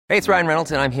Hey, it's Ryan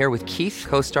Reynolds, and I'm here with Keith,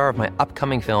 co-star of my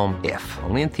upcoming film, If,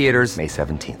 only in theaters May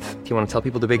 17th. Do you want to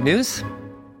tell people the big news?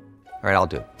 All right,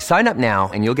 I'll do it. Sign up now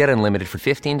and you'll get unlimited for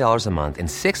 $15 a month and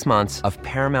 6 months of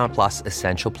Paramount Plus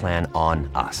Essential Plan on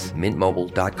us.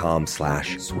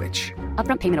 MintMobile.com/switch.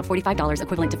 Upfront payment of $45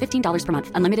 equivalent to $15 per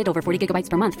month. Unlimited over 40 gigabytes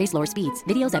per month. Face lower speeds.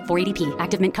 Videos at 480p.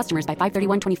 Active Mint customers by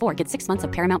 531.24 get 6 months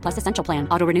of Paramount Plus Essential Plan.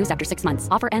 Auto renews after 6 months.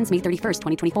 Offer ends May 31st,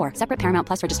 2024. Separate Paramount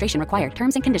Plus registration required.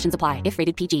 Terms and conditions apply if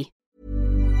rated PG.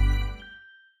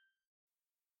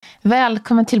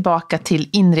 Välkommen tillbaka till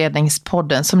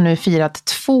Inredningspodden som nu firat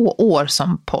 2 år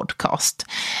som podcast.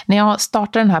 När jag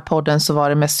startade den här podden så var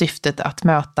det med syftet att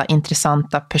möta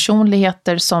intressanta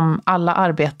personligheter som alla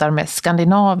arbetar med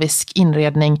skandinavisk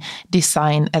inredning,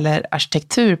 design eller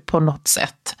arkitektur på något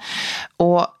sätt.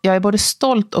 Och jag är både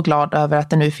stolt och glad över att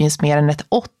det nu finns mer än ett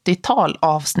 80-tal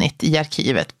avsnitt i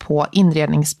arkivet på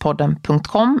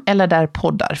inredningspodden.com eller där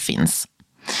poddar finns.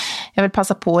 Jag vill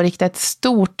passa på att rikta ett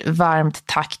stort varmt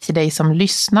tack till dig som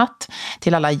lyssnat,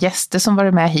 till alla gäster som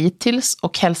varit med hittills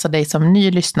och hälsa dig som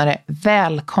ny lyssnare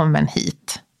välkommen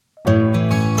hit.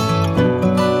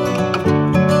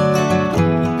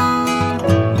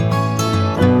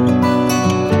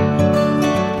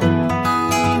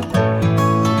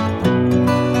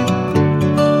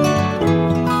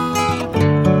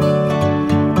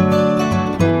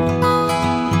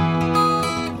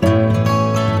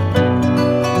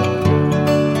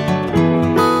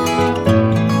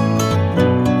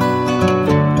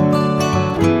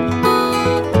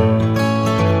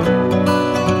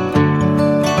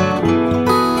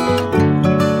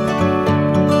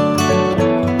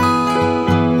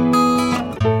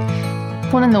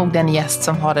 Hon är nog den gäst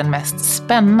som har den mest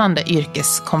spännande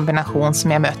yrkeskombination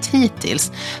som jag mött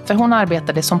hittills. För hon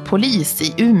arbetade som polis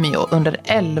i Umeå under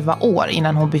 11 år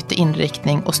innan hon bytte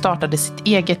inriktning och startade sitt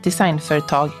eget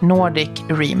designföretag Nordic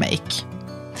Remake.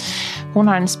 Hon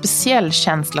har en speciell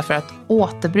känsla för att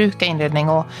återbruka inredning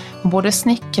och både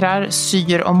snickrar,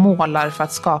 syr och målar för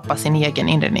att skapa sin egen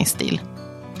inredningsstil.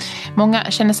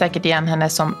 Många känner säkert igen henne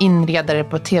som inredare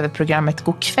på tv-programmet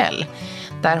God kväll,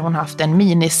 där hon haft en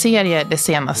miniserie det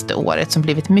senaste året som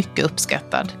blivit mycket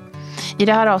uppskattad. I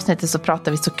det här avsnittet så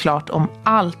pratar vi såklart om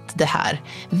allt det här.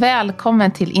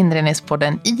 Välkommen till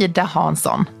Inredningspodden, Ida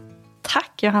Hansson.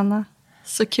 Tack Johanna,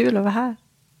 så kul att vara här.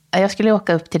 Jag skulle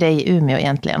åka upp till dig i Umeå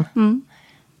egentligen.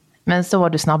 Men så var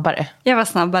du snabbare. Jag var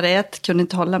snabbare, jag kunde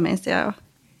inte hålla mig så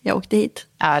jag åkte hit.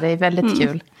 Ja, det är väldigt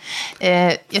kul.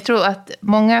 Jag tror att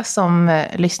många som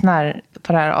lyssnar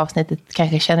på det här avsnittet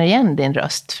kanske känner igen din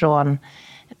röst från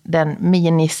den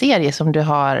miniserie som du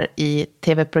har i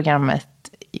tv-programmet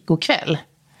God kväll.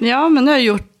 Ja, men nu har jag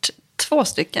gjort 2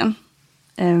 stycken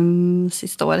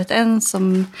sista året. En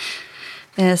som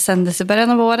sändes i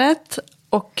början av året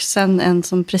och sen en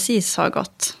som precis har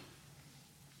gått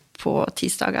på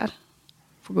tisdagar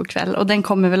på God kväll. Och den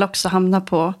kommer väl också hamna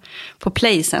på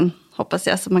Play sen, hoppas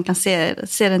jag, så man kan se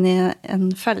den i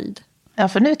en följd. Ja,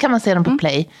 för nu kan man se dem på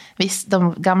Play. Visst,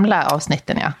 de gamla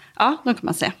avsnitten, ja. Ja, de kan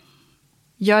man se.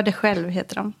 Gör det själv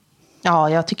heter de. Ja,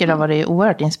 jag tycker det har varit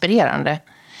oerhört inspirerande.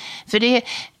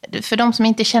 För de som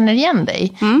inte känner igen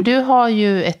dig, du har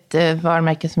ju ett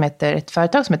varumärke ett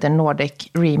företag som heter Nordic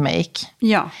Remake.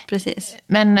 Ja, precis.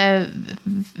 Men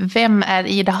vem är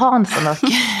Ida Hansson och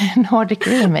Nordic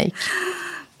Remake?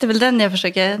 Det är väl den jag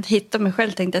försöker hitta mig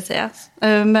själv, tänkte jag säga.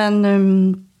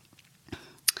 Men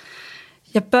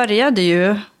jag började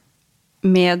ju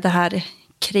med det här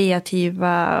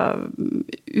kreativa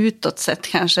utåt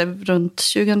sett kanske runt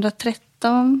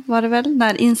 2013 var det väl.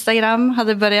 När Instagram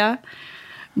hade börjat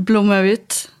blomma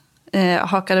ut.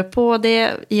 Hakade på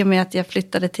det i och med att jag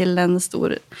flyttade till en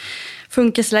stor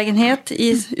funkislägenhet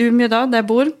i Umeå då, där jag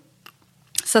bor.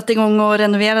 Satte igång och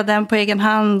renoverade den på egen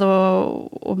hand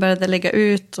och började lägga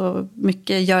ut. Och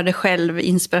mycket gör det själv,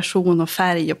 inspiration och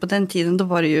färg. Och på den tiden då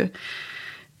var det ju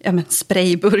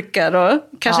sprayburkar och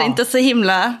kanske inte så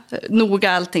himla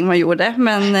noga allting man gjorde.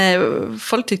 Men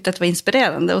folk tyckte att det var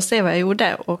inspirerande att se vad jag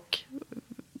gjorde. Och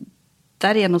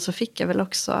därigenom så fick jag väl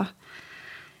också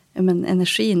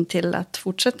energin till att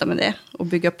fortsätta med det. Och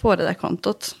bygga på det där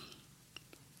kontot.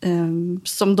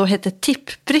 Som då hette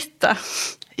Tipp-Britta.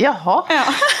 Jaha. Ja.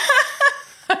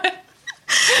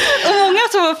 Och många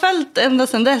som har följt ända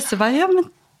sedan dess så bara, men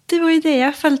det var ju det.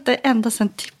 Jag följde ända sedan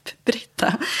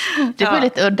Tipp-Britta. Det var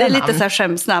lite udda. Det är lite så här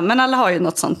skämsnamn, men alla har ju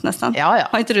något sånt nästan. Ja.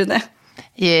 Har inte du det?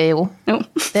 Jo.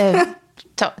 Det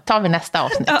tar vi nästa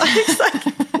avsnitt. Ja, exakt.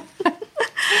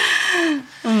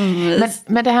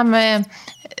 Men det här med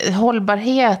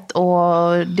hållbarhet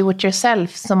och do it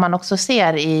yourself som man också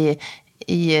ser i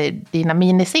dina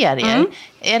miniserier.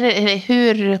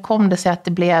 Hur kom det sig att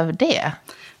det blev det?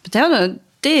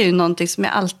 Det är ju någonting som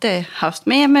jag alltid haft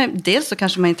med mig. Dels så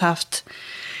kanske man inte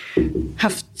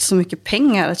haft så mycket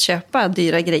pengar att köpa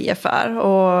dyra grejer för.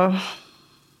 Och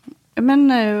jag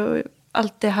menar,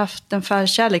 alltid haft en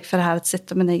förkärlek för det här att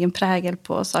sätta min egen prägel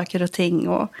på saker och ting.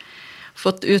 Och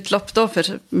fått utlopp då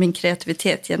för min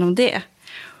kreativitet genom det.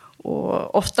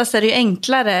 Och oftast är det ju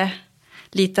enklare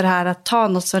lite det här att ta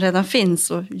något som redan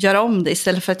finns och göra om det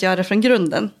istället för att göra det från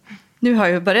grunden. Nu har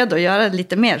jag börjat att göra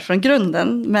lite mer från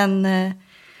grunden, men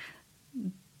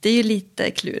det är ju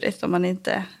lite klurigt om man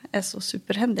inte är så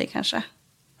superhändig kanske.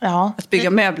 Ja. Att bygga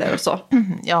möbler och så.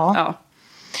 Ja.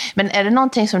 Men är det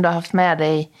någonting som du har haft med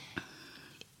dig?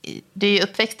 Du är ju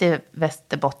uppväxt i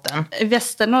Västerbotten.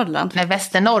 Västernorrland. Nej,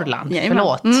 Västernorrland. Jajamän.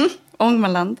 Förlåt.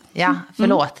 Ångermanland. Ja,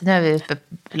 förlåt. Nu är vi uppe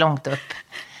långt upp.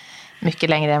 Mycket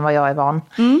längre än vad jag är van.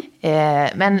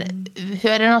 Men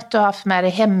hur är det något du har haft med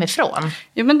dig hemifrån?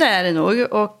 Jo, men det är det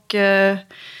nog. Och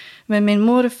med min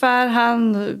morfar,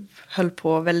 han höll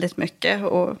på väldigt mycket.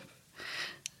 Och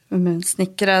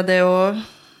snickrade och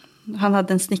han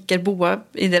hade en snickerboa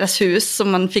i deras hus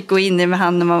som man fick gå in i med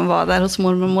han när man var där hos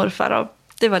mormor och morfar. Och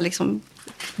det var liksom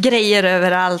grejer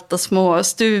överallt och små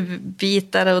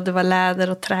stuvbitar och det var läder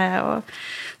och trä. Och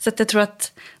så att jag tror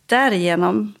att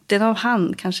därigenom, det är nog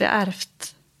han kanske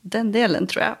ärvt den delen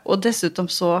tror jag. Och dessutom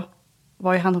så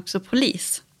var ju han också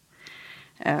polis.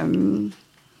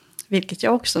 Vilket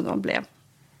jag också då blev.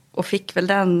 Och fick väl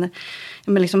den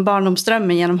liksom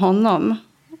barndomsdrömmen genom honom.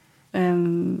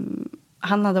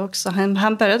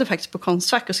 Han började faktiskt på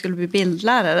Konstfack och skulle bli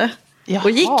bildlärare. Jaha.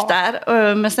 Och gick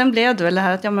där. Men sen blev det väl det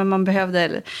här att man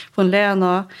behövde få en lön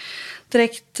och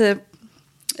direkt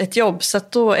ett jobb. Så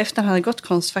att då efter han hade gått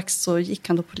Konstfack så gick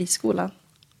han då polisskolan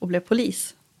och blev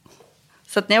polis.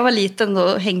 Så att när jag var liten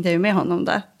då hängde jag ju med honom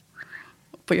där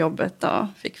på jobbet och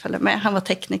fick följa med. Han var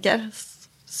tekniker.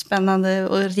 Spännande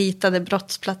och ritade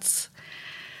brottsplats.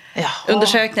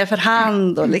 Undersökningar för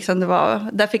hand och liksom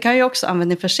där fick han ju också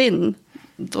användning för sin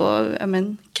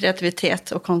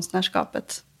kreativitet och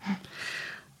konstnärskapet.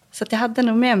 Så att jag hade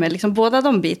nog med mig liksom båda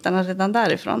de bitarna redan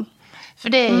därifrån. För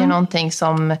det är ju någonting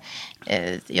som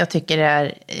jag tycker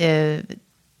är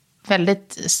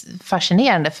väldigt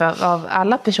fascinerande. För av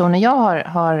alla personer jag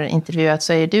har intervjuat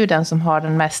så är du den som har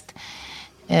den mest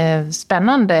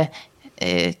spännande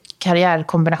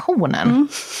karriärkombinationen.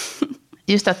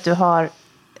 Just att du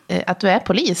är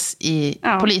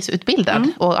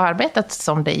polisutbildad och arbetat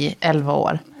som det i 11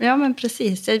 år. Ja, men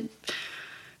precis.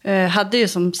 Jag hade ju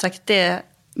som sagt det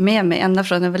med mig ända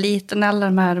från när jag var liten. Alla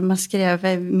de här, man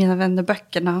skrev mina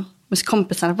vännerböckerna med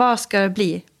kompisarna. Vad ska jag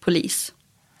bli? Polis.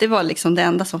 Det var liksom det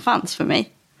enda som fanns för mig.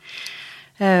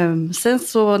 Sen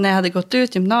så när jag hade gått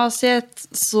ut gymnasiet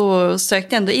så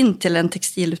sökte jag ändå in till en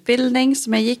textilutbildning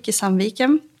som jag gick i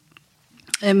Sandviken.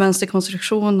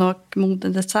 Mönsterkonstruktion och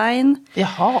modedesign.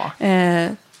 Jaha.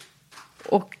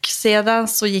 Och sedan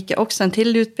så gick jag också en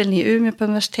till utbildning i Umeå på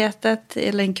universitetet.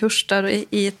 Eller en kurs där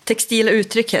i textila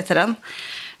uttryck heter den.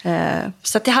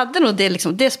 Så att jag hade nog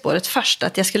det spåret först.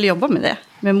 Att jag skulle jobba med det,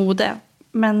 med mode.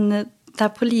 Men den här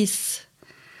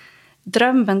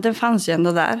polisdrömmen, den fanns ju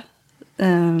ändå där.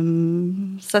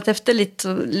 Så att efter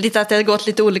lite att jag hade gått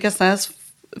lite olika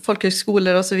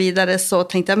folkhögskolor och så vidare så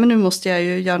tänkte jag men nu måste jag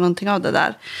ju göra någonting av det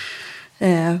där.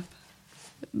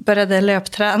 Började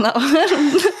löpträna.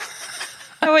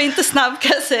 Jag var inte snabb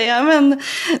kan jag säga, men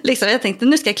liksom, jag tänkte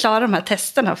nu ska jag klara de här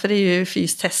testerna för det är ju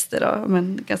fystester och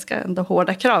ganska ändå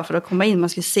hårda krav för att komma in. Man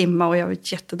skulle simma och jag var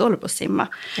jättedålig på att simma.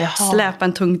 Jaha. Släpa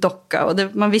en tung docka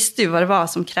och man visste ju vad det var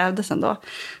som krävdes ändå.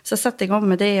 Så jag satte igång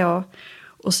med det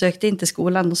och sökte in till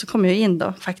skolan och så kom jag in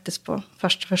då faktiskt på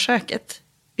första försöket.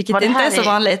 Vilket inte är så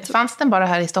vanligt. Fanns den bara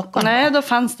här i Stockholm? Nej, då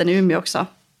fanns den i Umeå också.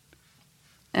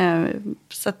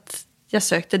 Så att jag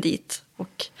sökte dit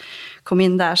och kom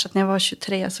in där. Så att när jag var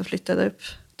 23 så flyttade jag upp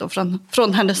då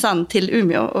från Härnösand till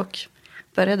Umeå och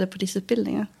började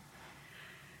polisutbildningen.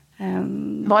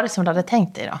 Var det som du hade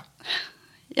tänkt dig då?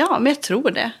 Ja, men jag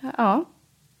tror det. Ja.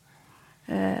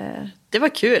 Det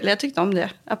var kul, jag tyckte om det,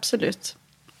 absolut.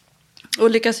 Och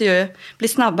lyckades ju bli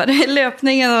snabbare i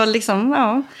löpningen och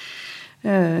liksom,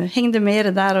 hängde med i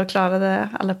det där och klarade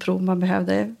alla prov man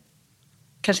behövde.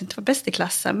 Kanske inte var bäst i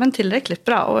klassen, men tillräckligt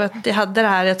bra. Och att jag hade det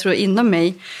här, jag tror, inom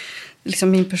mig,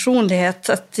 liksom min personlighet,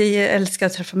 att jag älskar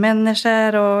att träffa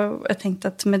människor. Och jag tänkte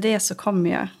att med det så kommer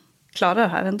jag klara det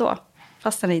här ändå,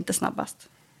 fast den är inte snabbast.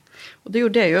 Och det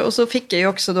gjorde jag ju. Och så fick jag ju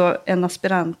också då en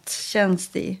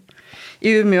aspiranttjänst i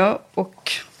Umeå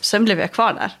och sen blev jag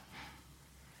kvar där.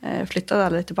 Jag flyttade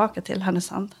aldrig tillbaka till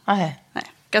Härnösand. Nej.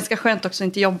 Ganska skönt också att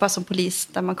inte jobba som polis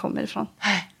där man kommer ifrån.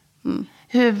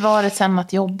 Hur var det sen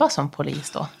att jobba som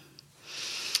polis då?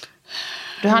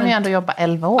 Du hann ju ändå jobba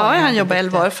 11 år. Ja, jag hann jobba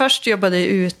 11 år. Först jobbade jag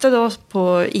ute då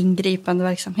på ingripande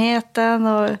verksamheten.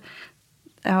 Och,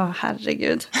 ja,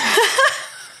 herregud.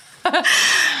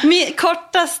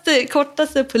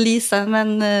 kortaste polisen,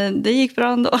 men det gick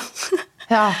bra ändå.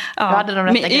 Ja, du hade de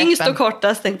rätta greppen. Yngst och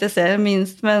kortast tänkte jag säga,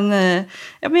 minst. Men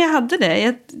jag hade det.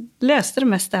 Jag löste det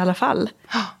mesta i alla fall.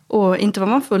 Och inte var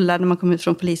man fullärd när man kom ut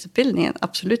från polisutbildningen.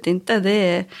 Absolut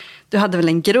inte. Du hade väl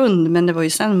en grund, men det var ju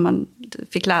sen man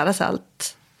fick lära sig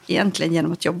allt egentligen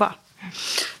genom att jobba.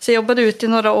 Så jag jobbade ute i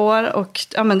några år och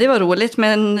men det var roligt.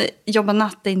 Men jobba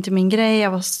natt är inte min grej.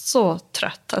 Jag var så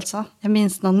trött alltså. Jag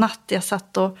minns någon natt jag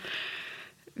satt och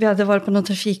vi hade varit på någon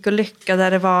trafikolycka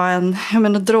där det var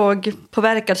en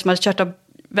drogpåverkad som hade kört av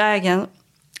vägen.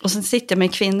 Och sen sitter jag med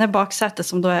en kvinna i baksätet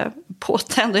som då är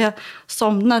påtänd. Och jag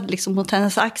somnade liksom mot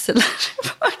hennes axel.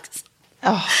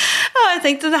 Ja, jag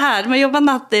tänkte det här. Men jobba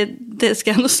natt, det ska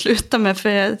jag nog sluta med. För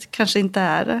jag kanske inte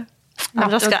är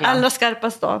allra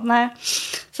skarpast då. Nej.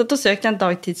 Så då sökte jag en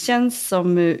dagtidstjänst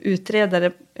som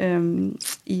utredare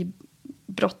i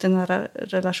brott i nära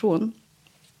relation.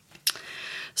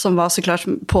 Som var såklart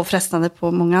påfrestande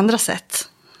på många andra sätt.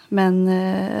 Men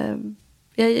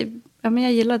jag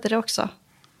gillade det också.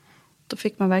 Då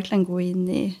fick man verkligen gå in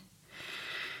i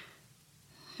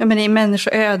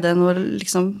människoöden och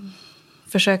liksom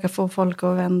försöka få folk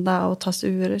att vända och ta sig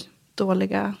ur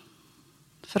dåliga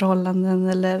förhållanden.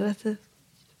 Eller,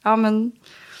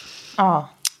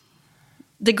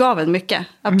 det gav en mycket,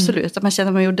 absolut. Att man kände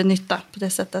att man gjorde nytta på det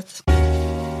sättet.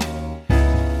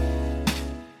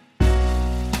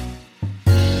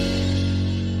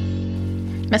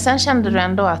 Men sen kände du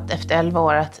ändå att efter 11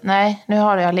 år att nej, nu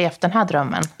har jag levt den här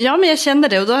drömmen. Ja, men jag kände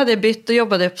det. Och då hade jag bytt och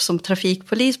jobbade som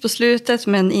trafikpolis på slutet.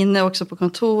 Men inne också på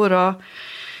kontor och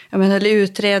eller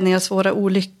utredningar, svåra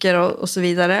olyckor och så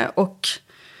vidare. Och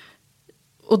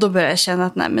då började jag känna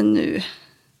att nej, men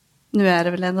nu är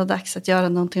det väl ändå dags att göra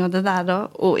någonting av det där då.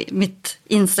 Och mitt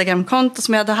Instagram-konto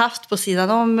som jag hade haft på sidan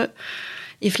om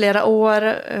i flera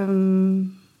år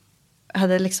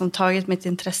hade liksom tagit mitt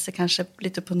intresse kanske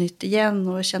lite på nytt igen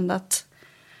och kände att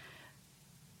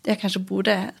jag kanske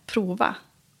borde prova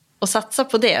och satsa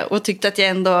på det. Och tyckte att jag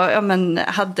ändå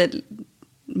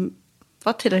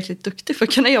var tillräckligt duktig för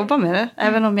att kunna jobba med det.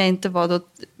 Även om jag inte var då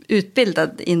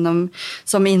utbildad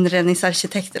som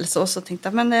inredningsarkitekt eller så tänkte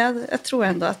jag, men jag tror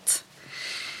ändå att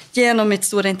genom mitt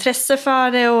stora intresse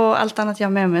för det och allt annat jag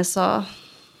har med mig så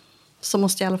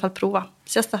måste jag i alla fall prova.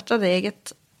 Så jag startade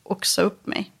eget och sa upp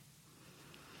mig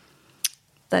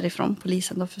därifrån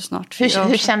polisen då för snart 4 år sedan.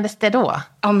 Hur kändes det då?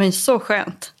 Ja, men så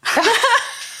skönt.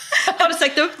 Har du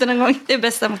sagt upp det någon gång? Det är det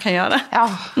bästa man kan göra.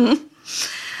 Ja.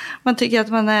 Man tycker att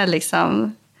man är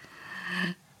liksom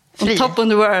on top of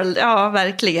the world. Ja,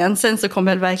 verkligen. Sen så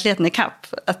kommer verkligheten ikapp.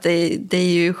 Att det är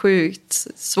ju sjukt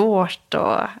svårt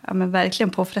och verkligen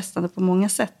påfrestande på många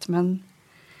sätt. Men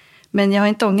jag har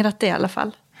inte ångrat det i alla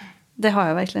fall. Det har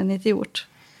jag verkligen inte gjort.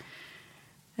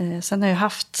 Sen har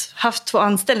jag haft 2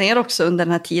 anställningar också under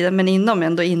den här tiden. Men inom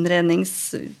ändå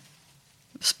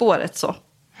inredningsspåret så.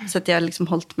 Så att jag har liksom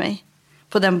hållit mig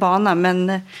på den banan.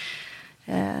 Men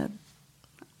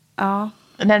ja.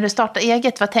 När du startade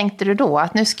eget, vad tänkte du då?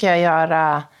 Att nu ska jag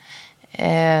göra...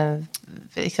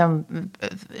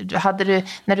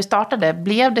 när du startade,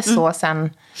 blev det så sen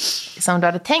som du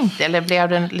hade tänkt? Eller blev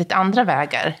det lite andra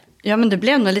vägar? Ja, men det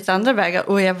blev nog lite andra vägar.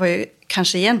 Och jag var ju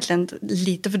kanske egentligen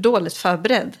lite för dåligt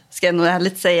förberedd, ska jag nog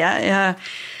ärligt säga.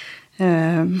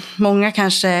 Många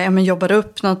kanske jobbar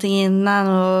upp någonting innan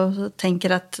och tänker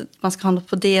att man ska ha något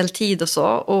på deltid och så.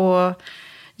 Och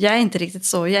jag är inte riktigt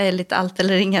så. Jag är lite allt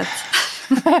eller inget.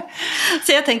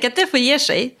 Så jag tänker att det får ge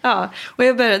sig. Ja. Och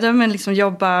jag började med liksom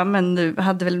jobba, men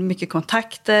hade väl mycket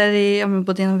kontakter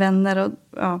både inom vänner och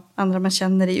andra man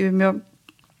känner i Umeå.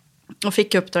 Och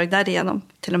fick uppdrag därigenom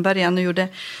till en början och gjorde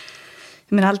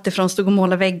allt ifrån stod och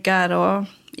måla väggar och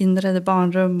inredde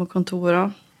barnrum och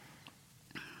kontor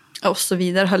och så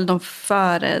vidare. Höll de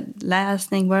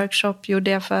föreläsning, workshop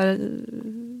gjorde jag för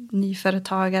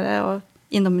nyföretagare och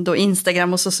inom då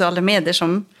Instagram och sociala medier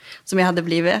som jag hade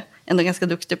blivit ändå ganska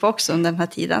duktig på också under den här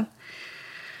tiden.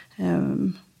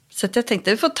 Så att jag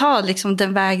tänkte, vi får ta liksom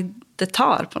den väg det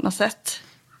tar på något sätt.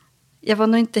 Jag var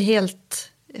nog inte jag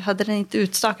hade den inte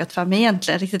utstakat för mig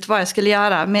egentligen riktigt vad jag skulle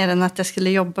göra, mer än att jag skulle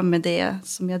jobba med det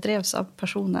som jag drevs av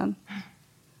personen.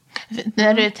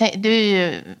 Du är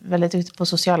ju väldigt ute på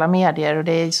sociala medier och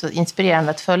det är så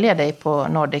inspirerande att följa dig på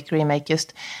Nordic Remake,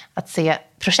 just att se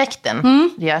projekten.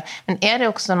 Men är det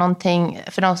också någonting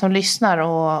för de som lyssnar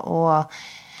och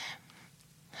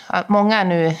många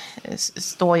nu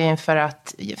står ju inför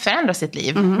att förändra sitt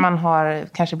liv. Man har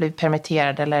kanske blivit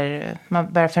permitterad eller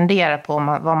man börjar fundera på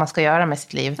vad man ska göra med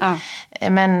sitt liv. Ja.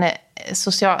 Men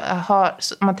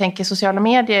man tänker sociala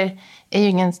medier är ju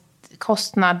ingen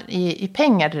kostnad i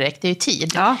pengar direkt, det är ju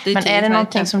tid. Ja, det är men tid, är det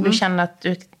någonting som du känner att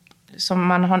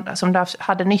som du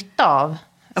hade nytta av?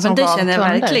 Ja, men det känner jag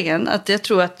verkligen. Att jag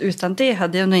tror att utan det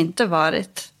hade jag nog inte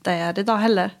varit där jag är idag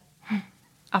heller.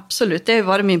 Absolut, det har ju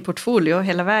varit min portfolio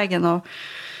hela vägen och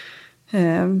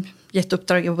gett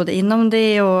uppdrag både inom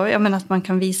det och jag menar att man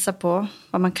kan visa på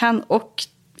vad man kan och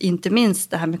inte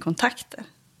minst det här med kontakter.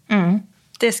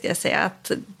 Det ska jag säga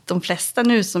att de flesta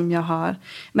nu som jag har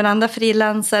med andra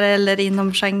frilansare eller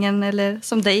inom genren eller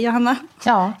som dig Johanna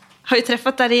har ju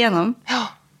träffat därigenom. Ja.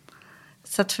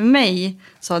 Så att för mig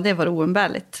så har det varit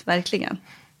oumbärligt, verkligen.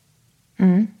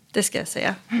 Det ska jag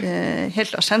säga. Helt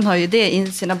klart. Sen har ju det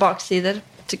i sina baksidor,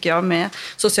 tycker jag, med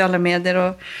sociala medier.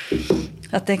 Och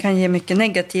att det kan ge mycket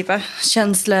negativa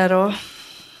känslor och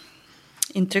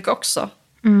intryck också.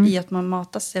 I att man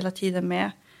matas hela tiden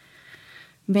med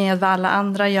vad alla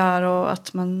andra gör. Och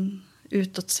att man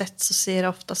utåt sett så ser det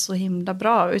ofta så himla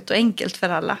bra ut och enkelt för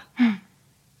alla.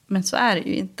 Men så är det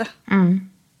ju inte.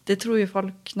 Det tror ju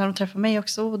folk när de träffar mig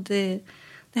också. Och det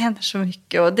händer så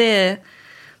mycket. Och det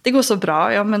går så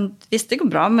bra. Ja, men visst, det går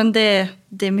bra. Men det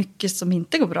är mycket som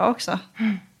inte går bra också.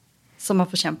 Som man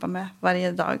får kämpa med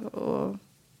varje dag. Och...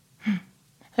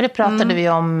 Det pratade vi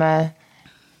om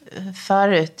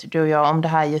förut, du och jag. Om det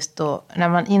här just då. När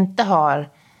man inte har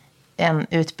en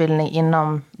utbildning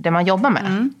inom det man jobbar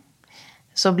med.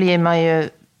 Så blir man ju...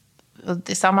 Och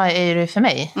detsamma är det för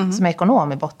mig som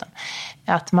ekonom i botten.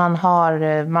 Att man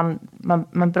har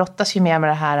man brottas ju mer med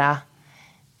det här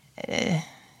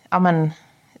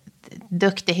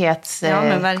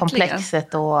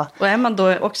duktighetskomplexet och är man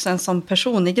då också en sån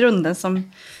person i grunden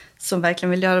som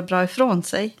verkligen vill göra bra ifrån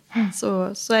sig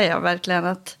så är jag verkligen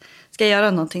att ska jag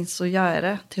göra någonting så gör jag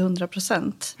det till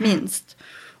 100% minst.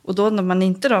 Och då när man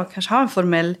inte då kanske har en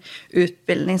formell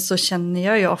utbildning så känner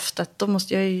jag ju ofta att då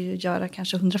måste jag ju göra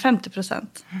kanske 150%.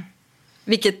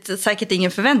 Vilket säkert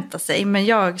ingen förväntar sig. Men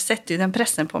jag sätter ju den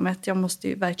pressen på mig att jag måste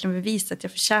ju verkligen bevisa att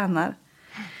jag förtjänar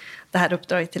det här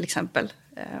uppdraget till exempel.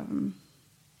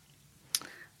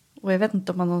 Och jag vet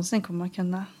inte om man någonsin kommer att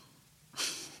kunna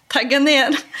tagga ner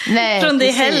från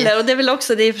det heller. Och det är väl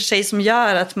också det i och för sig som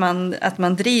gör att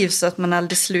man drivs och att man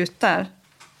aldrig slutar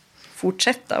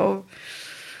fortsätta och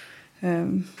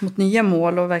mot nya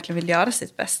mål och verkligen vill göra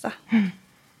sitt bästa.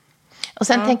 Och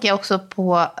sen tänker jag också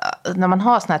på när man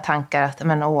har såna här tankar att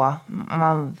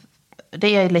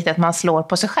det är lite att man slår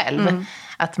på sig själv.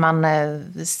 Att man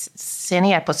ser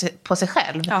ner på sig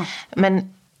själv. Ja.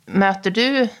 Men möter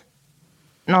du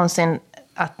någonsin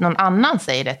att någon annan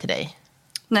säger det till dig?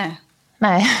 Nej.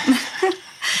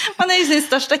 Man är ju sin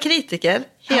största kritiker,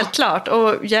 helt klart.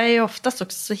 Och jag är oftast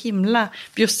också så himla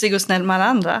bjussig och snäll med alla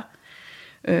andra.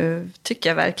 Tycker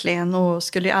jag verkligen. Och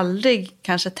skulle ju aldrig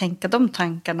kanske tänka de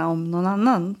tankarna om någon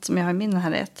annan som jag har i min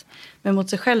närhet. Men mot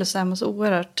sig själv så är man så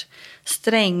oerhört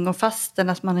sträng. Och fastän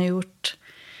att man har gjort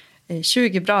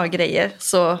 20 bra grejer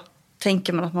så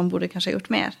tänker man att man borde kanske ha gjort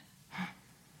mer.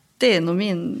 Det är nog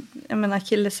min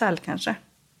akilleshäl kanske.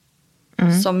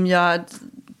 Som gör,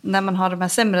 när man har de här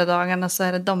sämre dagarna så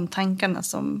är det de tankarna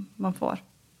som man får.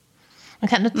 Man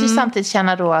kan du samtidigt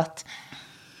känna då att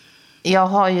jag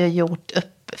har ju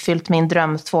uppfyllt min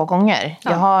dröm 2 gånger.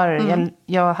 Ja.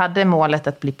 Jag hade målet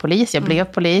att bli polis. Jag blev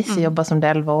polis. Jag jobbade som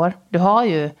 11 år. Du har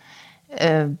ju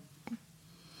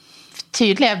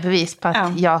tydliga bevis på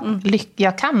att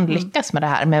jag kan lyckas med det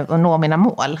här. Med att nå mina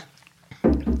mål.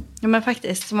 Ja, men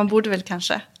faktiskt. Man borde väl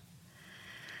kanske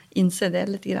inse det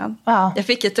lite grann. Ja. Jag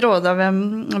fick ett råd av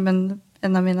en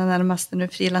av mina närmaste nu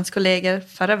frilanskollegor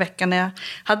förra veckan när jag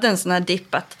hade en sån här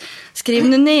dipp att skriv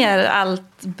nu ner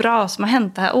allt bra som har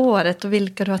hänt det här året och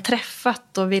vilka du har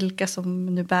träffat och vilka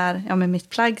som nu bär med mitt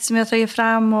plagg som jag har tagit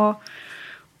fram och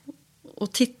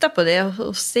titta på det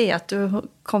och se att du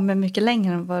kommer mycket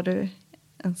längre än vad du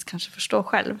ens kanske förstår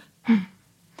själv.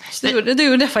 Så du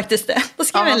gjorde faktiskt det. Då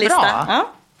skrev jag en lista.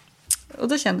 Ja. Och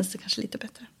då kändes det kanske lite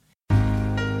bättre.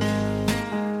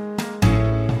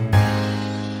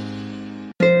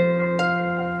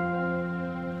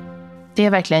 Det är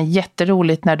verkligen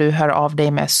jätteroligt när du hör av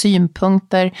dig med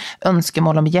synpunkter,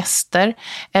 önskemål om gäster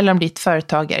eller om ditt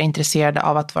företag är intresserade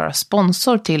av att vara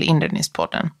sponsor till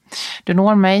Inredningspodden. Du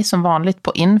når mig som vanligt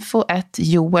på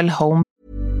info@joelhome.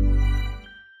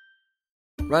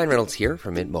 Ryan Reynolds here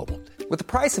from Mint Mobile. With the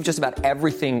price of just about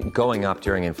everything going up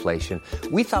during inflation,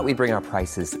 we thought we'd bring our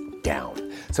prices down.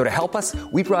 So to help us,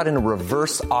 we brought in a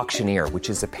reverse auctioneer, which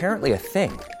is apparently a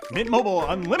thing. Mint Mobile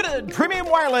Unlimited Premium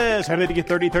Wireless. How to get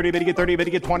 30, 30, bit to get 30, bit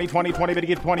to get 20, 20, 20, bit to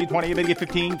get 20, 20, bit to get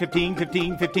 15, 15,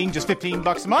 15, 15, just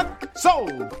 $15 a month?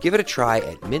 Sold! Give it a try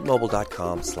at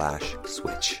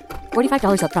mintmobile.com/switch.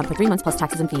 $45 up front for 3 months plus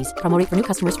taxes and fees. Promo rate for new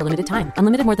customers for limited time.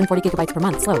 Unlimited more than 40 gigabytes per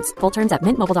month. Slows full terms at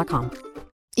mintmobile.com.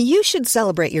 You should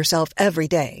celebrate yourself every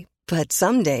day, but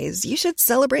some days you should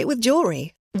celebrate with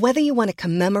jewelry. Whether you want to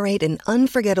commemorate an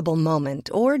unforgettable moment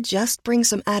or just bring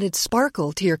some added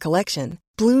sparkle to your collection,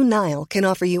 Blue Nile can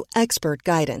offer you expert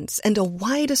guidance and a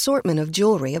wide assortment of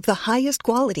jewelry of the highest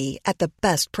quality at the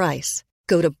best price.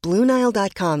 Go to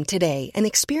BlueNile.com today and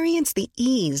experience the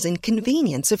ease and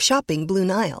convenience of shopping Blue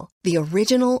Nile, the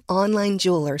original online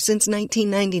jeweler since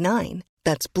 1999.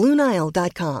 That's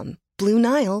BlueNile.com.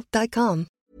 BlueNile.com.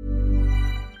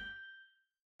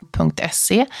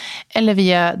 .se eller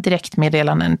via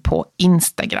direktmeddelanden på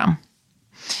Instagram.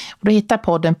 Och du hittar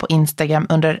podden på Instagram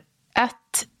under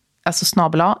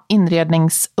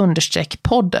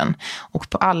 @inrednings_podden och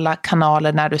på alla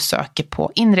kanaler när du söker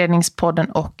på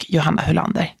Inredningspodden och Johanna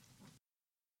Hylander.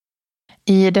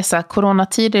 I dessa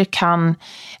coronatider kan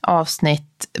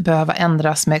avsnitt behöva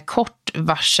ändras med kort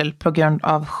varsel på grund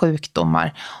av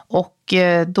sjukdomar, och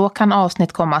då kan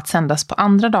avsnitt komma att sändas på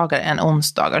andra dagar än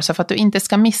onsdagar. Så för att du inte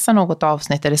ska missa något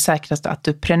avsnitt är det säkrast att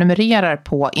du prenumererar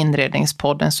på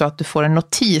Inredningspodden så att du får en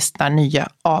notis när nya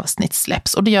avsnitt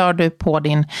släpps. Och det gör du på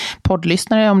din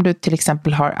poddlyssnare. Om du till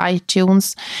exempel har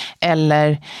iTunes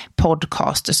eller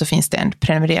Podcaster så finns det en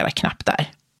prenumerera-knapp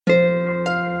där.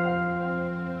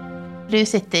 Du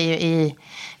sitter ju i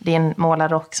din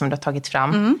målarrock som du har tagit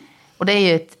fram. Mm. Och det är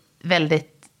ju ett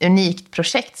väldigt unikt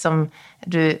projekt som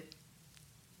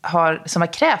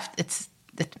har krävt ett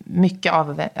mycket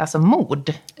av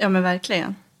mod. Ja, men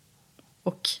verkligen.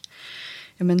 Och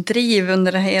driv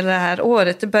under hela det här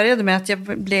året. Det började med att jag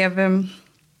blev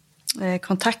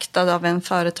kontaktad av en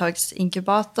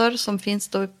företagsinkubator som finns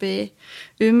då uppe i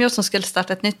Umeå som skulle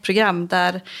starta ett nytt program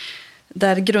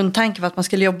där grundtanken var att man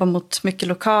skulle jobba mot mycket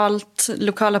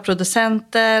lokala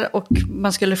producenter, och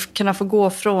man skulle kunna få gå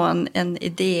från en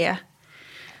idé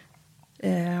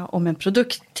om en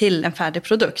produkt till en färdig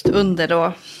produkt under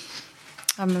då,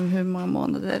 hur många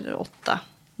månader?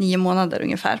 8-9 månader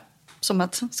ungefär. Som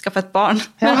att skaffa ett barn.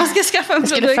 Ja. Men man ska skaffa en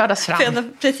produkt. Födas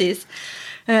fram. Precis.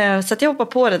 Så att jag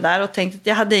hoppade på det där och tänkte att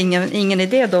jag hade ingen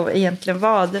idé då egentligen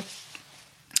vad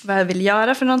jag vill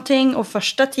göra för någonting. Och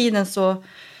första tiden så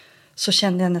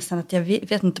kände jag nästan att jag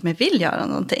vet inte om jag vill göra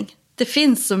någonting. Det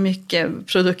finns så mycket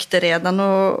produkter redan,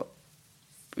 och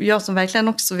jag som verkligen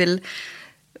också vill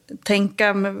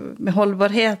tänka med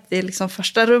hållbarhet i liksom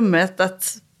första rummet,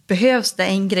 att behövs det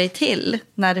en grej till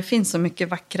när det finns så mycket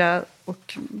vackra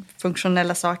och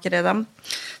funktionella saker redan.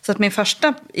 Så att min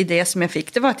första idé som jag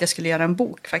fick, det var att jag skulle göra en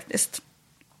bok faktiskt.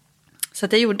 Så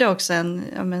att jag gjorde också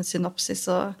en synopsis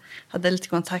och hade lite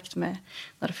kontakt med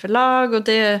några förlag. Och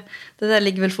det där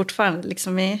ligger väl fortfarande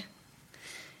liksom i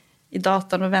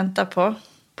datorn och väntar på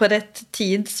rätt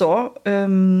tid. Så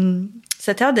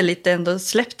att jag hade lite ändå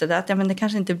släppt det där. Att det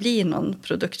kanske inte blir någon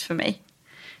produkt för mig.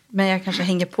 Men jag kanske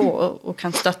hänger på och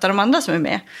kan stötta de andra som är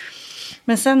med.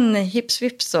 Men sen hips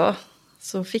vips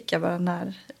så fick jag bara den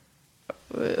här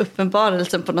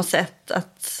uppenbarelsen på något sätt.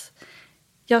 Att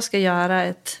jag ska göra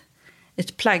ett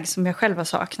plagg som jag själv har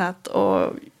saknat.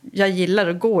 Och jag gillar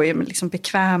att gå i med liksom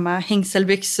bekväma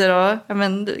hängselbyxor och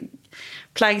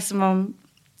plagg som man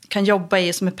kan jobba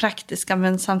i som är praktiska.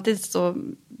 Men samtidigt så,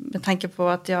 med tanke på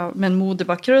att jag med en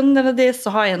modebakgrund eller det, så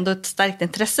har jag ändå ett starkt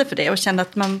intresse för det. Och känner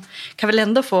att man kan väl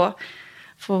ändå få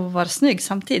vara snygg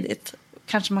samtidigt.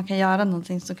 Kanske man kan göra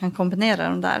någonting som kan kombinera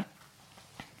de där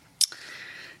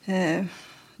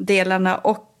delarna.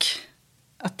 Och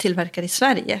att tillverka i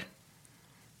Sverige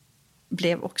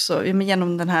blev också,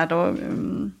 genom den här då,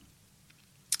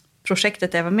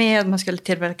 projektet jag var med, man skulle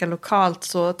tillverka lokalt,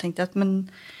 så tänkte jag att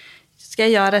ska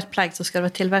jag göra ett plagg så ska det vara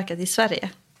tillverkat i Sverige.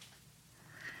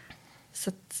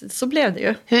 Så blev det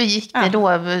ju. Hur gick det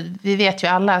då? Vi vet ju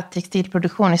alla att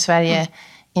textilproduktion i Sverige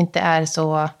inte är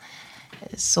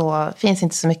så finns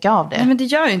inte så mycket av det. Nej, men det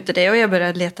gör ju inte det, och jag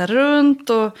började leta runt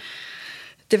och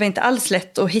det var inte alls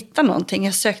lätt att hitta någonting.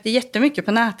 Jag sökte jättemycket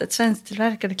på nätet,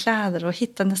 svensktillverkade kläder, och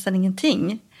hittade nästan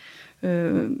ingenting.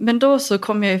 Men då så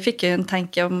fick jag en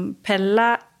tanke om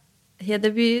Pella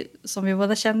Hedeby, som vi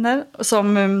båda känner, och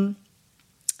som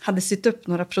hade sytt upp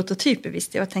några prototyper,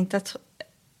 visste jag. Och tänkte att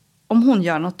om hon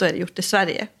gör något, då är det gjort i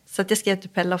Sverige. Så att jag skrev till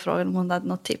Pella och frågade om hon hade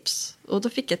något tips. Och då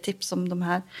fick jag tips om de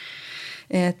här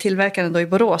tillverkaren då i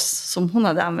Borås som hon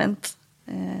hade använt.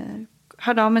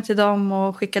 Hörde av mig till dem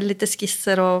och skickade lite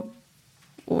skisser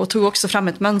och tog också fram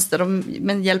ett mönster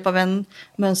med hjälp av en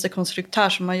mönsterkonstruktör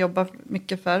som har jobbat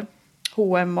mycket för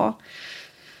H&M och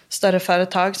större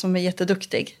företag som är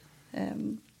jätteduktig.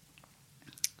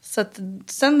 Så att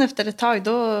sen efter ett tag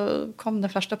då kom den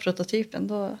första prototypen.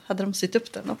 Då hade de sytt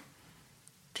upp den då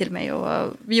till mig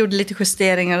och vi gjorde lite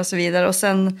justeringar och så vidare. Och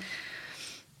sen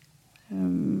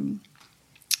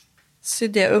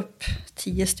sydde jag upp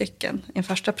 10 stycken i en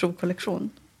första provkollektion.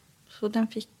 Så den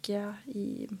fick jag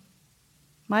i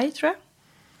maj tror jag.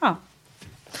 Ja.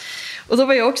 Och då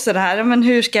var ju också det här, men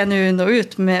hur ska jag nu nå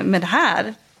ut med det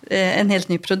här? En helt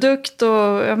ny produkt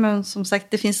och men, som sagt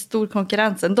det finns stor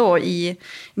konkurrens ändå i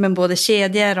både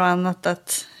kedjor och annat.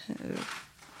 Att,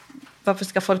 varför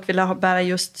ska folk vilja bära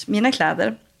just mina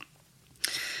kläder?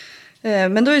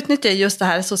 Men då utnyttjar jag just det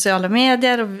här sociala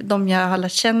medier och de jag har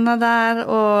lärt känna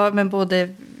där. Men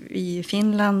både i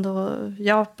Finland och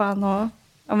Japan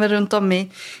och runt om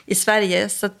i Sverige.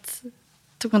 Så att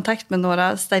tog kontakt med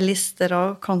några stylister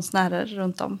och konstnärer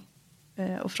runt om.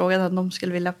 Och frågade om de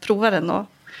skulle vilja prova den och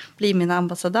bli mina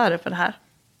ambassadörer för det här.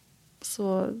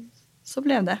 Så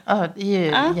blev det. Ja, det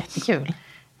är ju jättekul.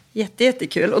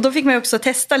 Jättekul. Och då fick man ju också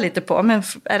testa lite på. Men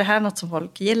är det här något som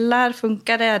folk gillar?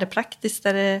 Funkar det? Är det praktiskt?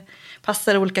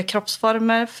 Passar det olika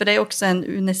kroppsformer? För det är också en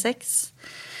unisex.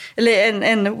 Eller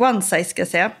en one size ska jag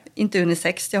säga. Inte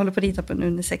unisex. Jag håller på att rita på en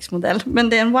unisex-modell. Men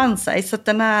det är en one size. Så att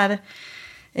den är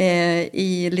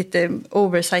i lite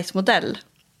oversize modell.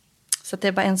 Så att det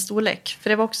är bara en storlek. För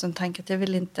det var också en tanke att jag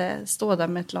vill inte stå där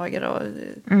med ett lager och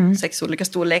 6 olika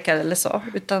storlekar eller så.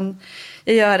 Utan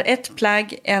jag gör ett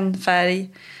plagg, en färg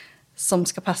som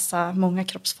ska passa många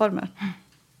kroppsformer.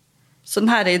 Så den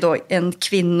här är ju då en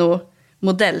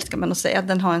kvinnomodell ska man nog säga.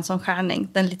 Den har en sån skärning.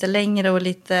 Den är lite längre och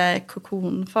lite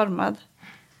kokonformad.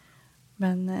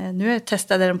 Men nu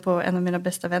testade den på en av mina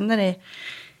bästa vänner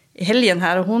i helgen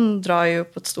här. Och hon drar ju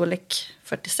upp ett storlek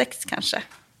 46 kanske.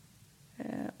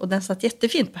 Och den satt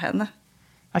jättefint på henne.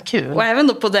 Vad kul. Och även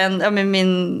då på den,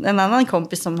 en annan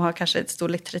kompis som har kanske ett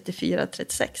storlek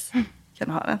 34-36 kan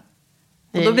ha den.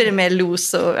 Och då blir det mer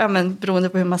loose och beroende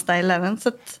på hur man stylar den. Så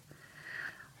att,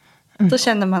 då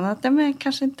känner man att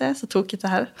kanske inte är så tokigt det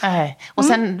här. Nej. Och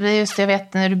sen, just jag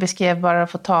vet när du beskrev bara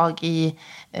att få tag i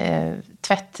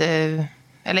tvätt,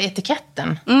 eller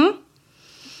etiketten.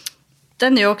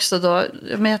 Den är ju också då,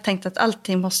 men jag tänkte att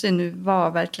allting måste ju nu vara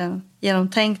verkligen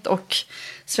genomtänkt och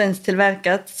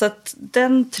svensktillverkat. Så att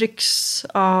den trycks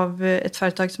av ett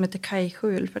företag som heter Kaj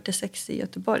 746 i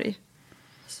Göteborg.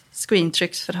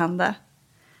 Screentrycks för hand där.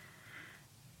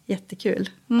 Jättekul.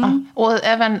 Ja. Och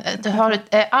även,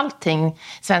 är allting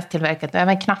svensktillverkat?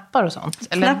 Även knappar och sånt?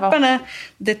 Knapparna,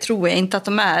 det tror jag inte att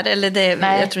de är. Eller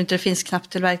jag tror inte det finns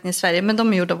knapptillverkning i Sverige. Men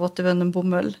de är gjorda av återvunnen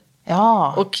bomull.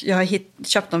 Ja. Och jag har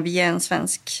köpt dem via en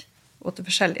svensk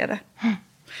återförsäljare.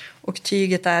 Och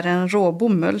tyget är en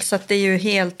råbomull så att det är ju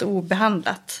helt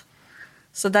obehandlat.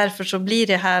 Så därför så blir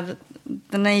det här,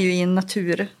 den är ju i en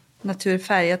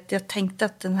naturfärg. Jag tänkte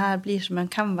att den här blir som en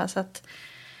canvas. Att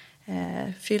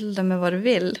fyll den med vad du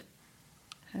vill.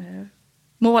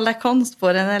 Måla konst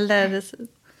på den eller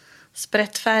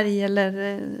sprätt färg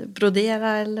eller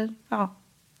brodera eller ja.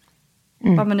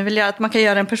 Ja, men nu vill jag att man kan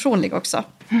göra en personlig också.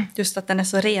 Just att den är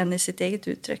så ren i sitt eget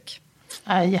uttryck.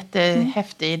 Ja,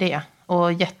 jättehäftig idé.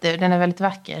 Och den är väldigt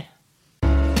vacker.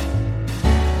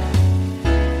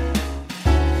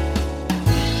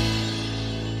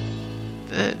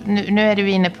 Nu är du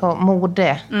inne på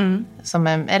mode.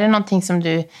 Är det någonting som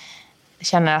du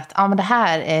känner att men det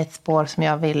här är ett spår som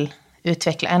jag vill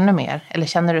utveckla ännu mer? Eller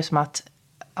känner du som att...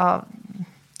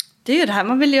 Det är ju det här,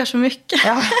 man vill göra så mycket.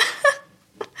 Ja.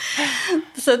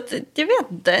 Så att, jag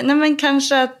vet inte. Nej, men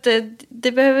kanske att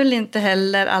det behöver väl inte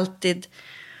heller alltid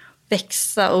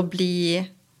växa och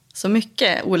bli så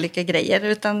mycket olika grejer.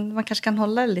 Utan man kanske kan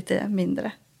hålla det lite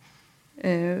mindre.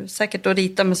 Säkert att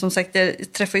rita, men som sagt,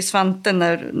 jag träffade ju Svante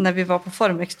när vi var på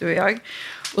Formex, du och jag.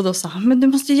 Och då sa han, men du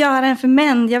måste göra en för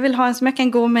män. Jag vill ha en som jag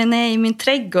kan gå med i min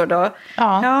trädgård då.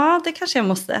 Ja, det kanske jag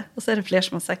måste. Och så är det fler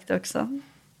som har sagt det också.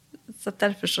 Så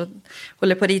därför så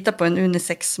håller jag på att rita på en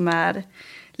unisex som är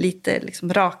lite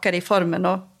liksom rakare i formen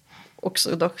och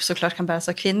också dock såklart kan bäras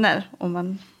av kvinnor om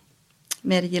man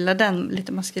mer gillar den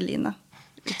lite maskulina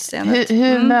utseendet.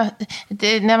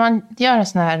 När man gör en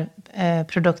sån här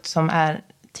produkt som är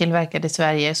tillverkad i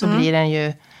Sverige så blir den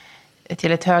ju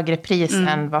till ett högre pris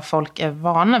än vad folk är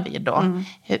vana vid då.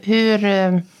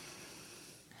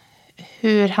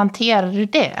 Hur hanterar du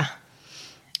det?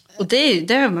 Och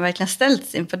det har man verkligen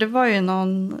ställt in. För det var ju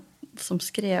någon som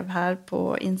skrev här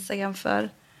på Instagram för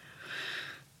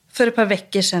för ett par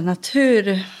veckor sedan att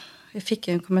jag fick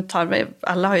en kommentar,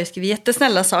 alla har ju skrivit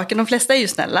jättesnälla saker, de flesta är ju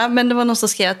snälla, men det var någon som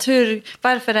skrev att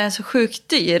varför är den så sjukt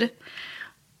dyr?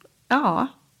 Ja,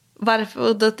 varför,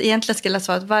 och då egentligen skulle jag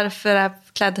säga att varför är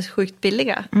kläder så sjukt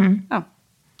billiga? Ja.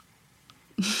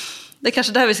 Det är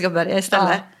kanske där vi ska börja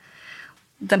istället. Ja.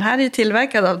 Den här är ju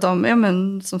tillverkad av dem,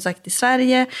 men som sagt i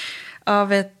Sverige,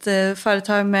 av ett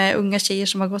företag med unga tjejer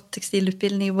som har gått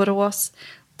textilutbildning i Borås.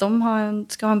 De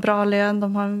ska ha en bra lön,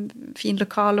 de har en fin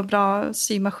lokal och bra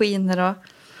symaskiner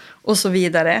och så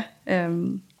vidare.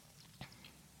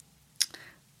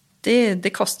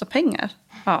 Det kostar pengar.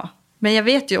 Ja. Men jag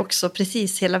vet ju också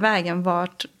precis hela vägen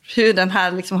hur den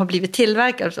här liksom har blivit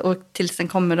tillverkad och tills den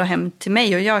kommer då hem till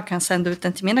mig och jag kan sända ut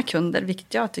den till mina kunder,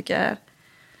 vilket jag tycker är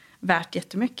värt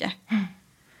jättemycket.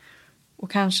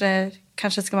 Och kanske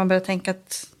ska man börja tänka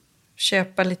att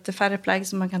köpa lite färre plagg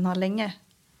som man kan ha länge.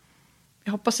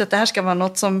 Jag hoppas att det här ska vara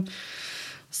något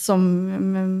som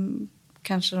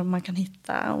kanske man kan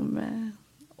hitta om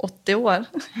 80 år.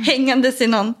 Hängandes i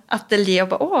någon ateljé och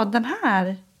bara, den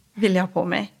här vill jag ha på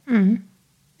mig.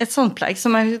 Ett sånt plagg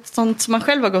sånt som man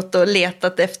själv har gått och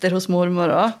letat efter hos mormor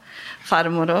och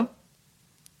farmor. Och.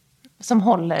 Som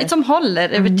håller. Som håller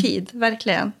över tid,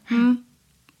 verkligen.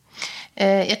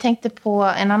 Jag tänkte på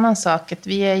en annan sak. Att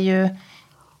vi är ju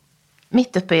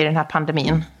mitt uppe i den här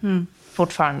pandemin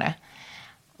fortfarande.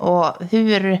 Och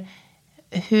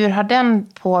hur har den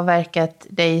påverkat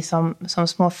dig som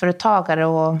småföretagare?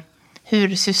 Och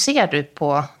hur ser du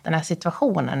på den här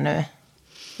situationen nu?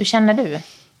 Hur känner du?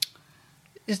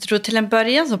 Jag tror till en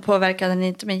början så påverkade den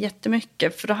inte mig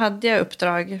jättemycket. För då hade jag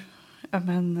uppdrag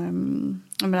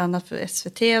annat för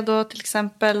SVT då till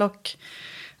exempel. Och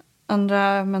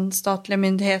andra statliga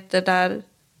myndigheter där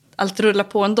allt rullar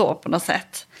på ändå på något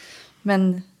sätt.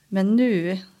 Men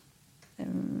nu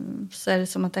så är det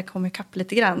som att det kommer ikapp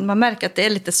lite grann. Man märker att det är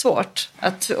lite svårt.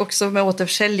 Att också med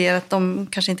återförsäljare att de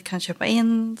kanske inte kan köpa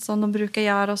in som de brukar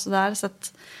göra och sådär. Så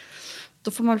att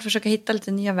då får man försöka hitta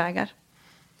lite nya vägar.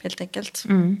 Helt enkelt.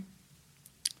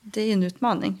 Det är en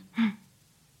utmaning.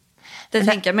 Det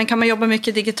tänker jag. Men kan man jobba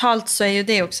mycket digitalt så är ju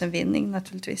det också en vinning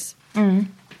naturligtvis.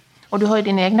 Och du har ju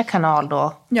din egna kanal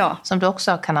då. Ja. Som du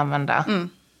också kan använda.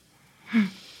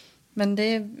 Men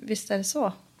visst är det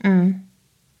så.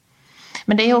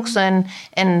 Men det är också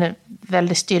en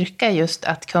väldig styrka just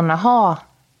att kunna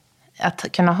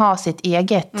ha sitt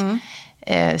eget,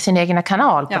 sin egna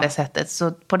kanal på det sättet.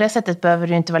 Så på det sättet behöver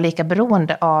du inte vara lika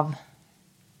beroende av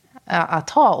att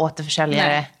ha återförsäljare.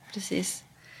 Nej, precis.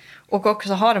 Och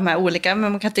också ha de här olika,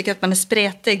 men man kan tycka att man är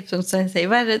spretig. Som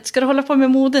säger, ska du hålla på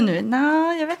med mode nu?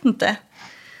 Nej, jag vet inte.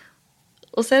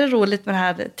 Och så är det roligt med det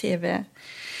här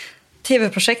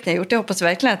tv-projektet jag gjort. Jag hoppas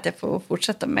verkligen att jag får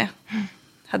fortsätta med.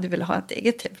 Hade velat ha ett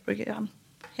eget tv-program.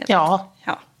 Ja,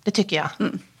 det tycker jag.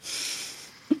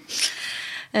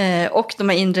 Och de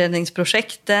här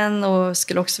inredningsprojekten. Och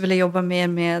skulle också vilja jobba mer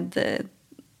med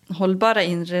hållbara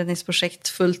inredningsprojekt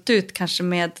fullt ut. Kanske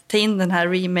med ta in den här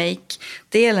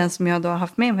remake-delen som jag då har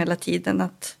haft med mig hela tiden.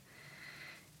 Att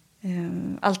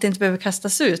allt inte behöver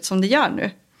kastas ut som det gör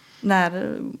nu.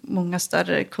 När många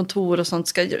större kontor och sånt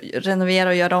ska renovera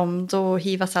och göra om, då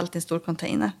hivas allt i en stor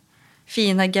container.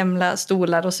 Fina gamla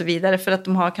stolar och så vidare, för att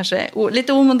de har kanske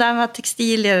lite omoderna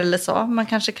textilier eller så. Man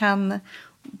kanske kan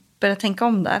börja tänka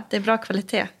om där. Det är bra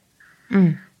kvalitet.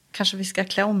 Kanske vi ska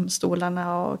klä om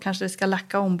stolarna och kanske vi ska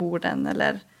lacka om borden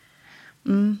eller...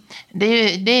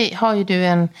 Det har ju du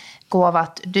en gåva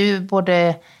att du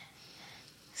både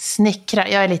snickrar,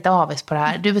 jag är lite avis på det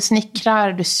här. Du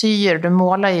snickrar, du syr, du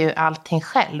målar ju allting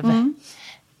själv.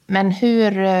 Men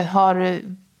hur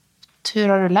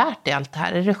har du lärt dig allt det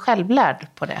här? Är du självlärd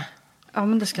på det? Ja,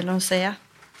 men det skulle jag nog säga.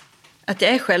 Att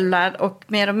jag är självlärd och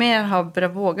mer har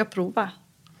börjat våga prova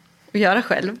och göra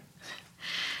själv.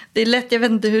 Det är lätt, jag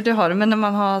vet inte hur du har det, men när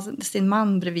man har sin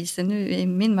man bredvid sig, nu är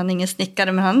min man ingen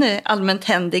snickare, men han är allmänt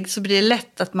händig, så blir det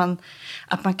lätt att man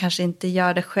kanske inte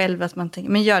gör det själv, att man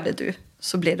tänker, men gör det du,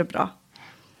 så blir det bra.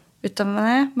 Utan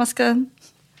nej, man ska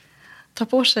ta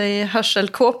på sig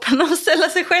hörselkåpan och ställa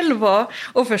sig själv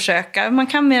och försöka. Man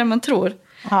kan mer än man tror.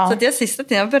 Ja. Så att jag sista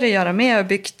tiden började göra mer, och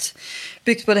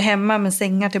byggt både hemma med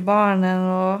sängar till barnen,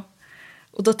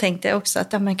 och då tänkte jag också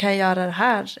att men kan jag göra det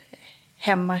här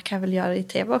hemma, kan jag väl göra i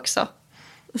tv också.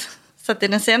 Så att i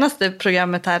det senaste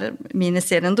programmet här,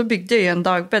 miniserien, då byggde jag ju en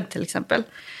dagbädd till exempel.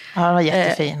 Ja, det var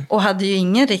jättefin. Och hade ju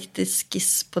ingen riktig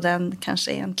skiss på den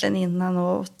kanske egentligen innan,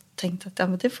 och tänkte att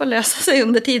men det får lösa sig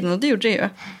under tiden, och det gjorde det ju.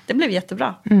 Det blev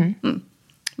jättebra.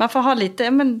 Man får ha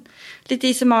lite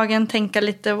is i magen, tänka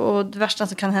lite, och det värsta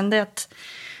som kan hända är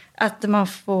att man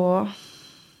får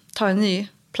ta en ny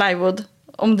plywood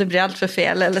om det blir allt för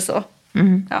fel eller så.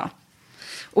 Ja.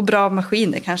 Och bra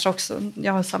maskiner kanske också.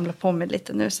 Jag har samlat på mig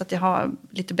lite nu så att jag har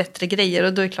lite bättre grejer.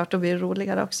 Och då är det klart, då blir det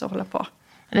roligare också att hålla på.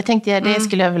 Det tänkte jag, det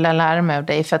skulle jag vilja lära mig av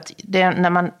dig. För att när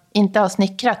man inte har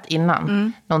snickrat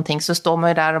innan någonting så står man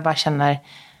ju där och bara känner...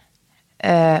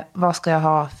 vad ska jag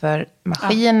ha för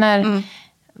maskiner?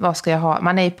 Vad ska jag ha?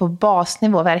 Man är ju på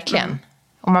basnivå verkligen.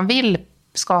 Och man vill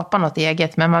skapa något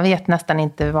eget, men man vet nästan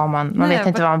inte var man vet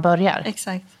inte var man börjar.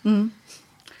 Exakt.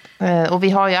 Och vi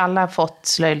har ju alla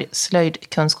fått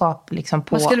slöjdkunskap liksom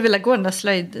på... Man skulle vilja gå den där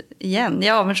slöjd igen.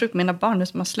 Jag är avundsjuk på mina barn nu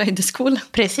som har slöjd i skolan.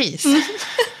 Precis.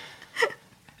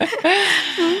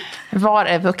 Var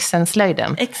är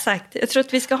vuxenslöjden? Exakt. Jag tror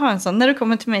att vi ska ha en sån. När du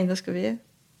kommer till mig då ska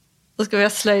vi ha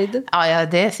slöjd. Ja,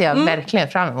 det ser jag verkligen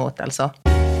fram emot alltså.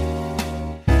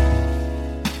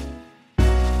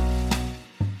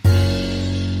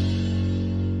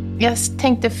 Jag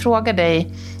tänkte fråga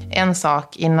dig en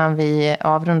sak innan vi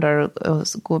avrundar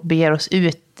och beger oss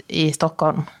ut i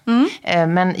Stockholm.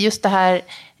 Men just det här,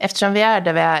 eftersom vi är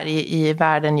där vi är i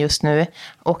världen just nu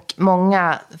och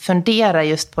många funderar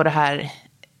just på det här,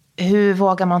 hur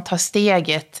vågar man ta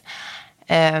steget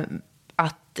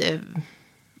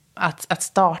att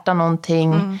starta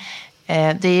någonting.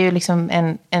 Det är ju liksom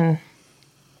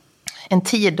en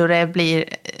tid då det blir...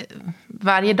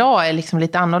 Varje dag är liksom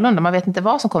lite annorlunda. Man vet inte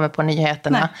vad som kommer på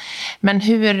nyheterna. Nej. Men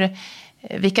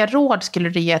vilka råd skulle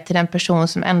du ge till den person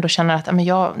som ändå känner att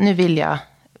nu vill jag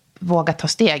våga ta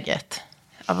steget?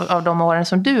 Av de åren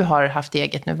som du har haft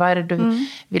eget nu. Vad är det du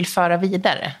vill föra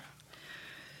vidare?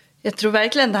 Jag tror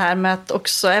verkligen det här med att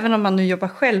också, även om man nu jobbar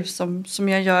själv som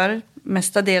jag gör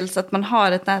mestadels, att man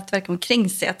har ett nätverk omkring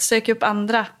sig. Att söka upp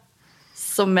andra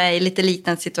som är i lite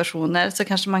liknande situationer, så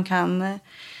kanske man kan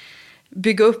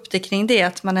bygga upp det kring det.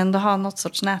 Att man ändå har något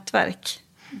sorts nätverk.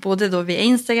 Både då via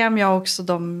Instagram, jag och också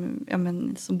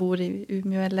de som bor i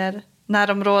Umeå eller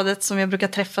närområdet som jag brukar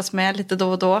träffas med lite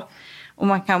då och då. Och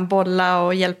man kan bolla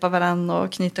och hjälpa varandra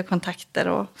och knyta kontakter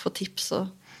och få tips och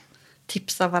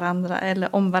tipsa varandra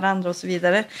eller om varandra och så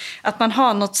vidare. Att man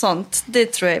har något sånt, det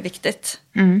tror jag är viktigt.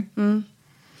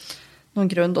 Någon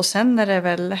grund. Och sen är det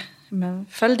väl,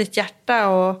 följ ditt hjärta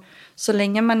och så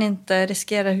länge man inte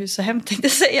riskerar hus och hem, tänkte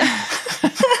jag säga.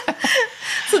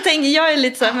 Så tänker jag är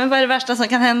lite så här, men vad är det värsta som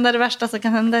kan hända? Det värsta som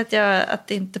kan hända är att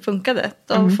det inte funkade.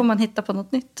 Då får man hitta på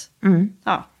något nytt.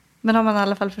 Ja, men har man i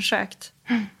alla fall försökt.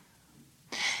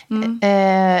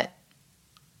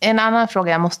 En annan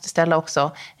fråga jag måste ställa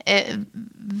också.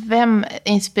 Vem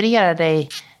inspirerar dig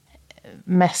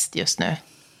mest just nu?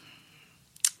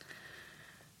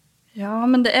 Ja,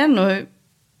 men det är nog...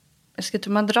 Jag ska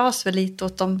tro man dras väl lite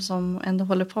åt de som ändå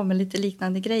håller på med lite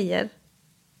liknande grejer.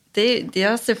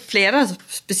 Jag ser flera,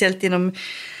 speciellt inom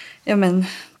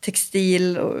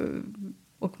textil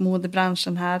och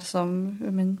modebranschen här,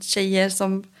 som tjejer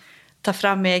som tar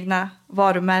fram egna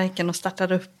varumärken och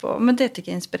startar upp. Men det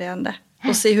tycker jag är inspirerande.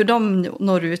 Och se hur de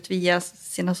når ut via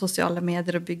sina sociala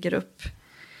medier och bygger upp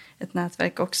ett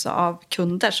nätverk också av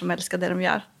kunder som älskar det de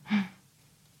gör.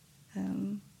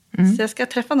 Så jag ska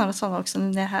träffa några sådana också nu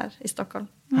när jag är här i Stockholm.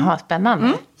 Ja,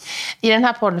 spännande. I den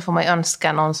här podden får man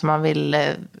önska någon som man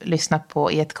vill lyssna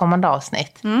på i ett kommande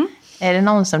avsnitt. Är det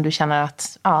någon som du känner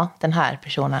att, den här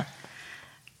personen?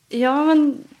 Ja,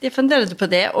 men jag funderade på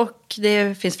det och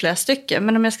det finns flera stycken.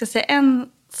 Men om jag ska säga en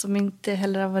som inte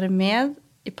heller har varit med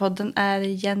i podden är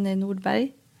Jenny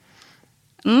Nordberg.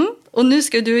 Och nu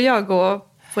ska du och jag gå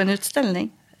på en utställning.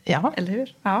 Ja. Eller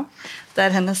hur? Ja. Där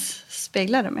hennes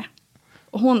speglar är med.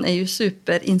 Och hon är ju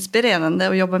superinspirerande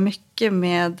och jobbar mycket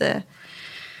med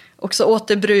också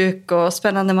återbruk och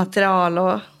spännande material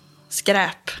och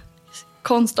skräp.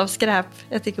 Konst av skräp.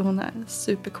 Jag tycker hon är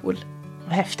supercool.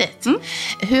 Häftigt.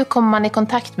 Hur kommer man i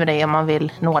kontakt med dig om man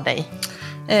vill nå dig?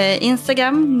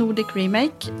 Instagram, Nordic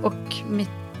Remake, och mitt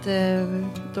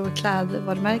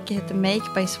klädvarumärke heter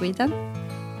Make by Sweden.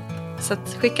 Så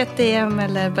att skicka ett DM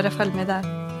eller börja följa mig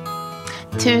där.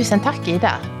 Tusen tack,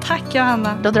 Ida. Tack,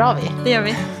 Johanna. Då drar vi. Det gör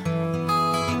vi.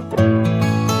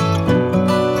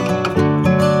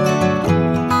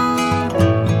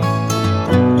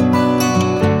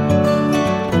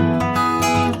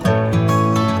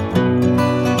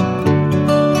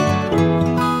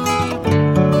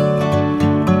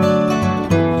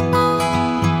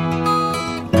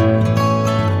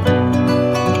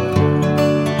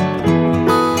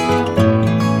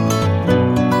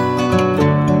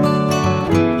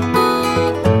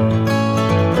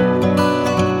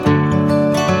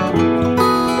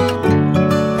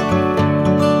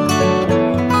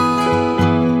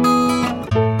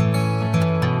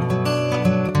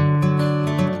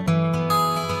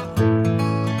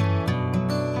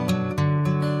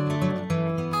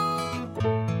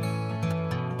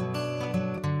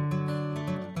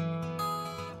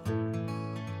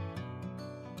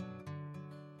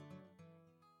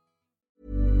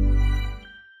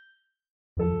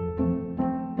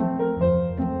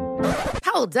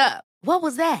 Hold up. What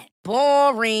was that?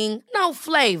 Boring. No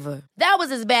flavor. That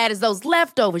was as bad as those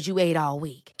leftovers you ate all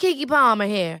week. Keke Palmer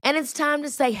here, and it's time to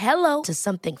say hello to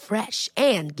something fresh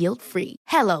and guilt-free.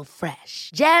 Hello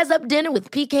Fresh. Jazz up dinner with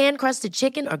pecan-crusted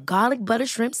chicken or garlic butter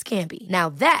shrimp scampi. Now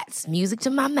that's music to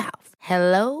my mouth.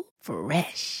 Hello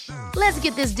Fresh. Let's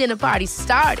get this dinner party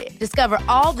started. Discover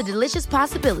all the delicious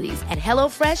possibilities at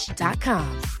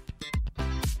hellofresh.com.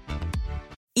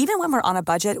 Even when we're on a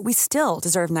budget, we still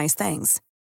deserve nice things.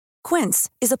 Quince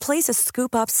is a place to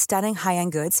scoop up stunning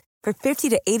high-end goods for 50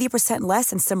 to 80% less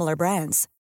than similar brands.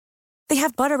 They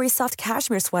have buttery soft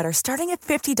cashmere sweaters starting at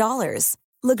 $50,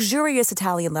 luxurious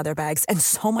Italian leather bags, and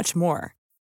so much more.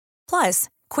 Plus,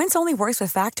 Quince only works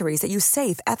with factories that use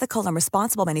safe, ethical, and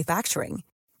responsible manufacturing.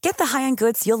 Get the high-end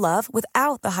goods you'll love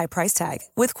without the high price tag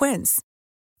with Quince.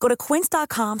 Go to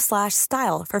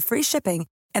quince.com/style for free shipping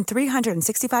and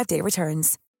 365-day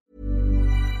returns.